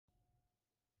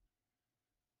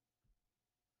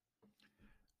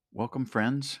Welcome,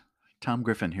 friends. Tom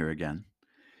Griffin here again.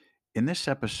 In this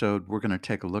episode, we're going to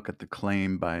take a look at the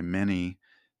claim by many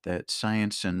that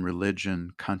science and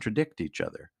religion contradict each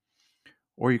other.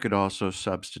 Or you could also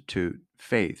substitute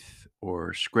faith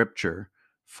or scripture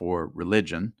for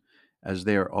religion, as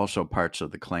they are also parts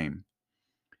of the claim.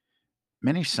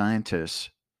 Many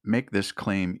scientists make this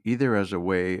claim either as a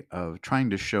way of trying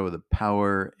to show the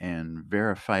power and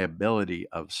verifiability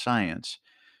of science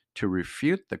to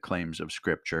refute the claims of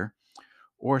scripture,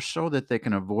 or so that they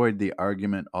can avoid the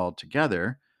argument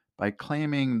altogether by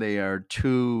claiming they are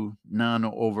two non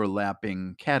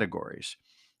overlapping categories,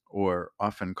 or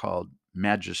often called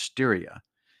magisteria.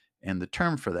 And the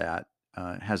term for that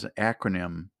has an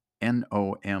acronym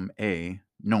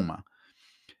NOMA.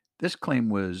 This claim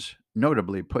was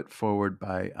notably put forward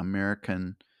by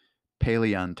American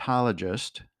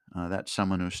paleontologist, that's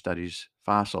someone who studies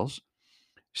fossils,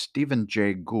 Stephen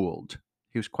Jay Gould.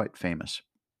 He was quite famous.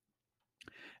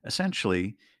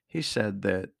 Essentially, he said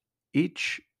that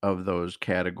each of those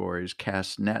categories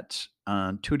casts nets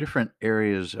on two different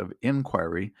areas of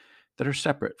inquiry that are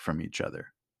separate from each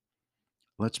other.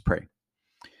 Let's pray.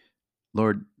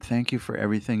 Lord, thank you for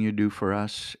everything you do for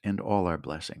us and all our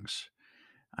blessings.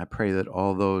 I pray that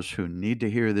all those who need to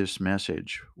hear this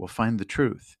message will find the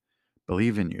truth,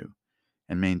 believe in you,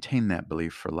 and maintain that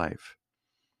belief for life.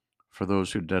 For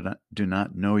those who do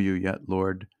not know you yet,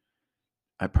 Lord,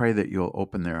 I pray that you'll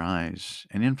open their eyes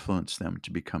and influence them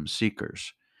to become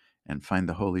seekers and find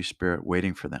the Holy Spirit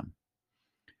waiting for them.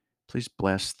 Please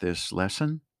bless this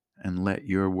lesson and let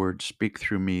your word speak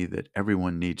through me that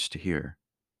everyone needs to hear.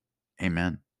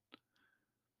 Amen.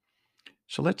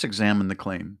 So let's examine the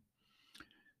claim.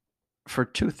 For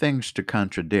two things to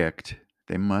contradict,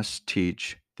 they must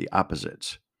teach the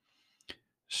opposites.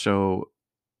 So,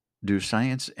 do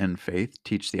science and faith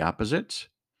teach the opposites?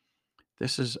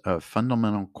 This is a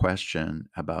fundamental question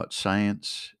about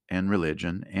science and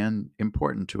religion and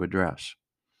important to address.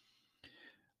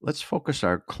 Let's focus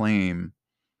the claim,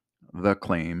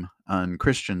 on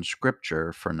Christian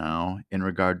scripture for now in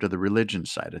regard to the religion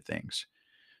side of things.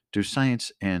 Do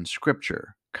science and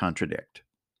scripture contradict?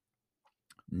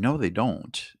 No, they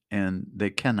don't, and they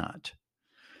cannot.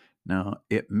 Now,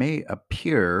 it may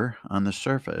appear on the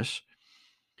surface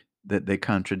that they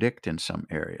contradict in some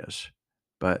areas,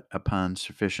 but upon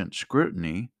sufficient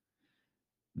scrutiny,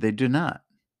 they do not.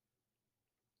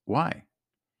 Why?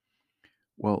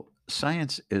 Well,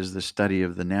 science is the study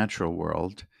of the natural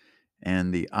world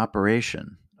and the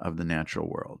operation of the natural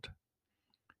world.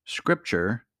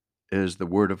 Scripture is the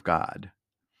Word of God.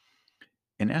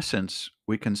 In essence,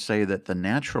 we can say that the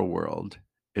natural world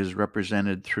is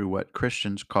represented through what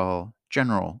Christians call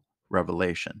general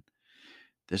revelation.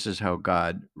 This is how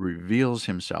God reveals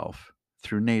himself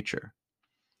through nature.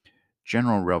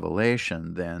 General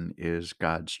revelation, then, is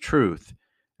God's truth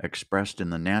expressed in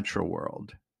the natural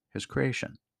world, his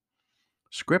creation.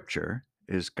 Scripture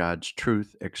is God's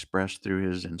truth expressed through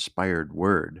his inspired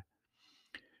word.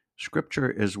 Scripture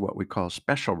is what we call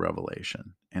special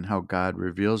revelation and how God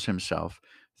reveals himself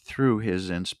through his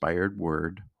inspired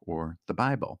word or the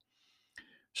Bible.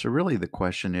 So, really, the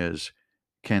question is,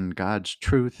 can God's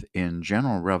truth in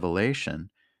general revelation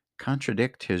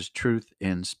contradict his truth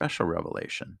in special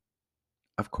revelation?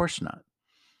 Of course not.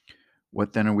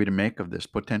 What then are we to make of this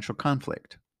potential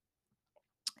conflict?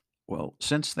 Well,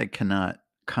 since they cannot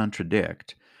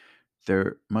contradict,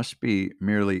 there must be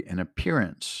merely an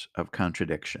appearance of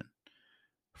contradiction.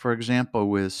 For example,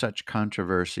 with such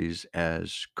controversies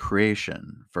as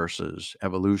creation versus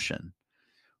evolution,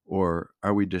 or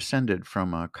are we descended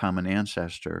from a common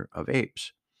ancestor of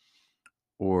apes,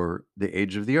 or the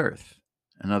age of the earth?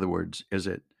 In other words, is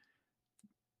it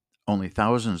only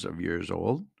thousands of years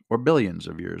old or billions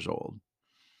of years old?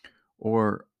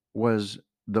 Or was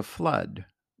the flood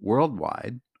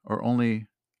worldwide or only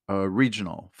a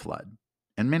regional flood?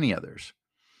 And many others.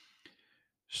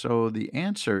 So the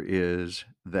answer is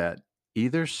that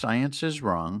either science is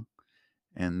wrong,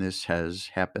 and this has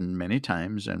happened many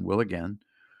times and will again,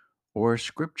 or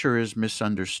scripture is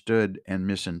misunderstood and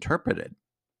misinterpreted.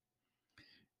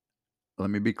 Let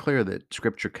me be clear that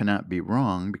scripture cannot be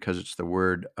wrong because it's the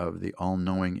word of the all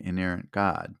knowing, inerrant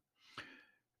God.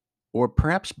 Or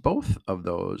perhaps both of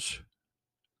those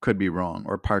could be wrong,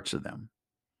 or parts of them.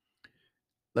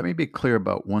 Let me be clear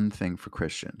about one thing for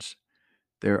Christians.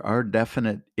 There are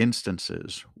definite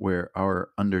instances where our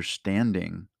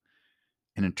understanding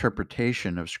and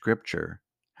interpretation of Scripture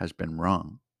has been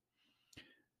wrong.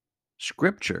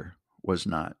 Scripture was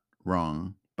not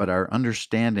wrong, but our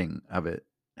understanding of it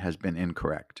has been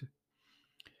incorrect.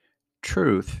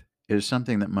 Truth is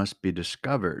something that must be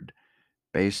discovered,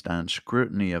 based on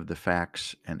scrutiny of the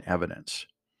facts and evidence.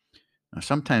 Now,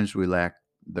 sometimes we lack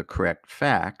the correct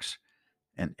facts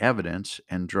and evidence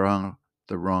and draw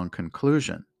the wrong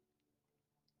conclusion.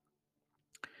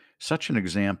 Such an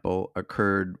example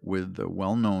occurred with the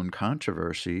well known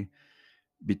controversy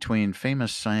between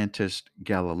famous scientist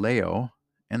Galileo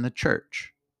and the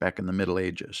church back in the Middle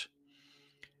Ages.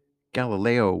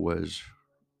 Galileo was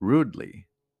rudely,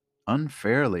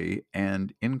 unfairly,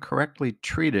 and incorrectly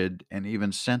treated and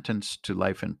even sentenced to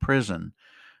life in prison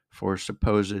for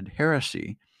supposed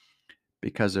heresy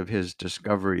because of his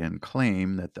discovery and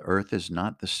claim that the earth is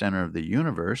not the center of the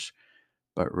universe,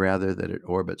 but rather that it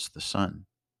orbits the sun.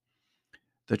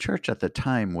 The church at the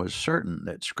time was certain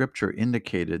that scripture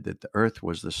indicated that the earth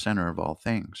was the center of all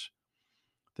things.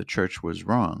 The church was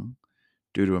wrong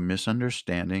due to a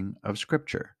misunderstanding of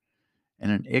scripture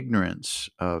and an ignorance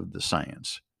of the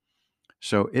science.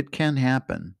 So it can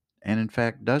happen, and in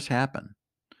fact does happen.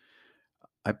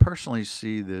 I personally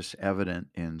see this evident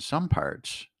in some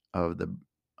parts of the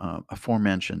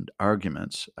aforementioned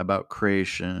arguments about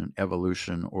creation,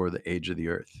 evolution, or the age of the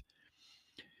earth.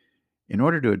 In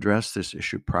order to address this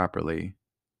issue properly,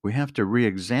 we have to re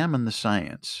examine the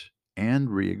science and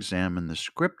re examine the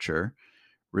scripture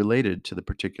related to the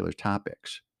particular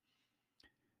topics.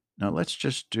 Now, let's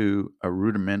just do a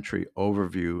rudimentary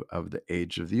overview of the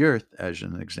age of the earth as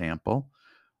an example,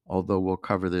 although we'll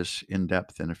cover this in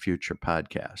depth in a future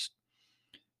podcast.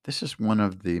 This is one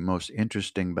of the most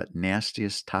interesting but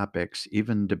nastiest topics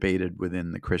even debated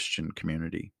within the Christian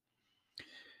community.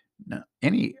 Now,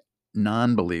 any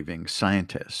non believing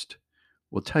scientist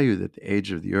will tell you that the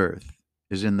age of the earth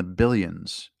is in the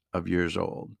billions of years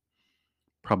old,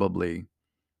 probably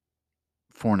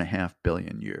 4.5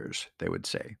 billion years, they would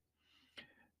say.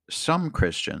 Some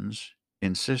Christians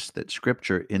insist that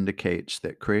scripture indicates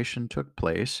that creation took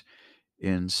place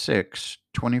in 6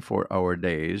 24-hour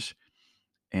days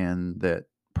and that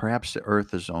perhaps the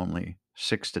earth is only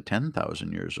 6 to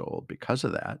 10,000 years old because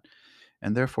of that,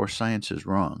 and therefore science is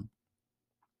wrong.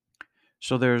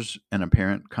 So there's an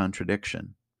apparent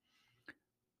contradiction.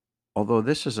 Although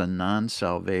this is a non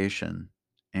salvation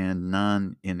and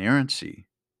non inerrancy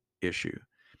issue,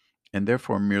 and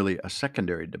therefore merely a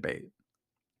secondary debate,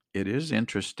 it is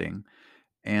interesting,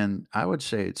 and I would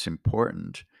say it's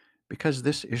important because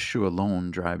this issue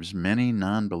alone drives many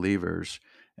non believers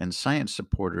and science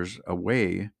supporters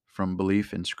away from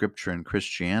belief in Scripture and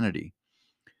Christianity,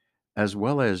 as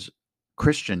well as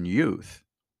Christian youth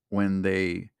when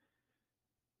they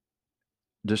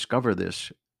discover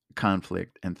this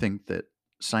conflict and think that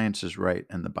science is right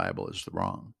and the Bible is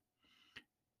wrong.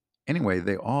 Anyway,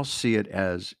 they all see it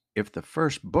as if the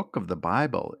first book of the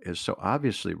Bible is so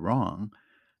obviously wrong,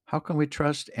 how can we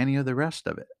trust any of the rest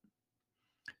of it?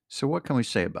 So, what can we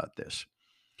say about this?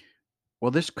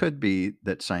 Well, this could be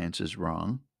that science is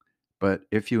wrong, but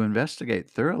if you investigate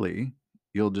thoroughly,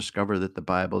 you'll discover that the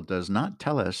Bible does not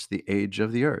tell us the age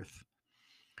of the earth.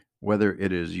 Whether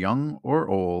it is young or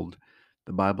old,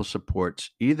 the Bible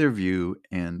supports either view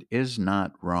and is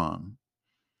not wrong.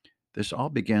 This all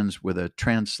begins with a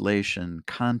translation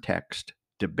context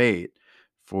debate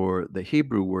for the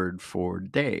Hebrew word for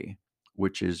day,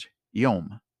 which is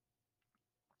yom,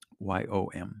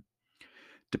 Y-O-M.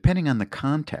 Depending on the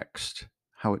context,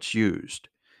 how it's used,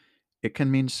 it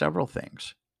can mean several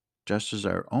things, just as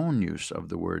our own use of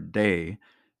the word day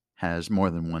has more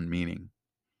than one meaning.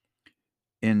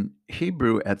 In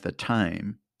Hebrew at the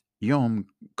time, yom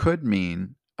could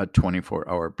mean a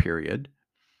 24-hour period.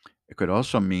 It could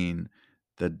also mean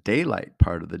the daylight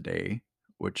part of the day,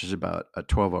 which is about a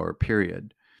 12-hour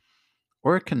period,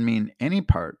 or it can mean any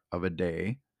part of a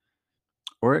day,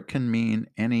 or it can mean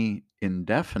any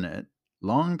indefinite,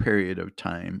 long period of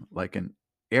time, like an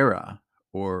era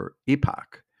or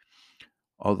epoch,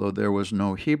 although there was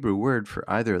no Hebrew word for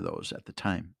either of those at the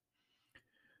time.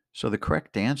 So the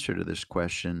correct answer to this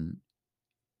question,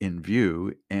 in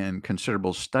view and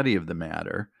considerable study of the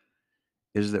matter,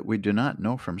 is that we do not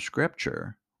know from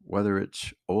Scripture whether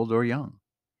it's old or young.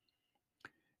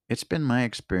 It's been my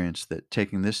experience that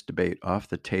taking this debate off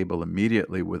the table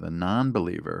immediately with a non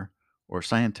believer or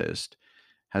scientist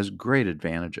has great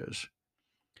advantages.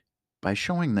 By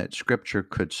showing that Scripture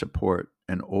could support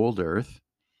an old earth,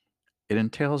 it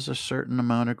entails a certain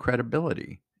amount of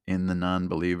credibility in the non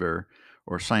believer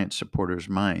or science supporter's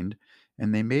mind,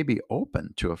 and they may be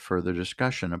open to a further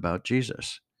discussion about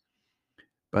Jesus.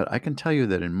 But I can tell you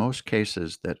that in most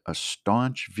cases that a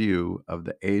staunch view of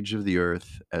the age of the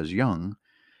earth as young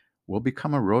will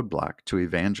become a roadblock to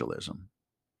evangelism.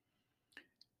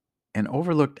 An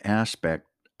overlooked aspect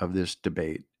of this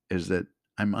debate is that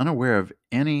I'm unaware of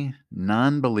any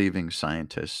non-believing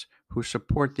scientists who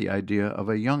support the idea of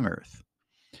a young Earth.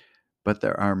 But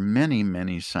there are many,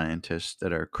 many scientists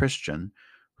that are Christian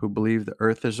who believe the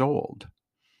Earth is old.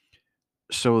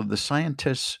 So the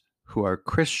scientists who are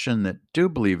Christian that do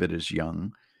believe it is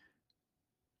young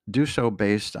do so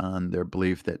based on their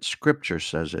belief that Scripture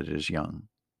says it is young.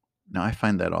 Now, I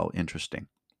find that all interesting.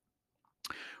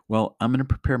 Well, I'm going to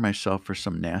prepare myself for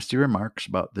some nasty remarks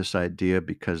about this idea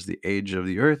because the age of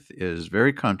the Earth is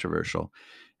very controversial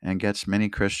and gets many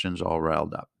Christians all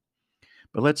riled up.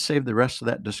 But let's save the rest of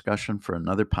that discussion for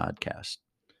another podcast.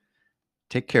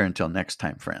 Take care until next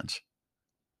time, friends.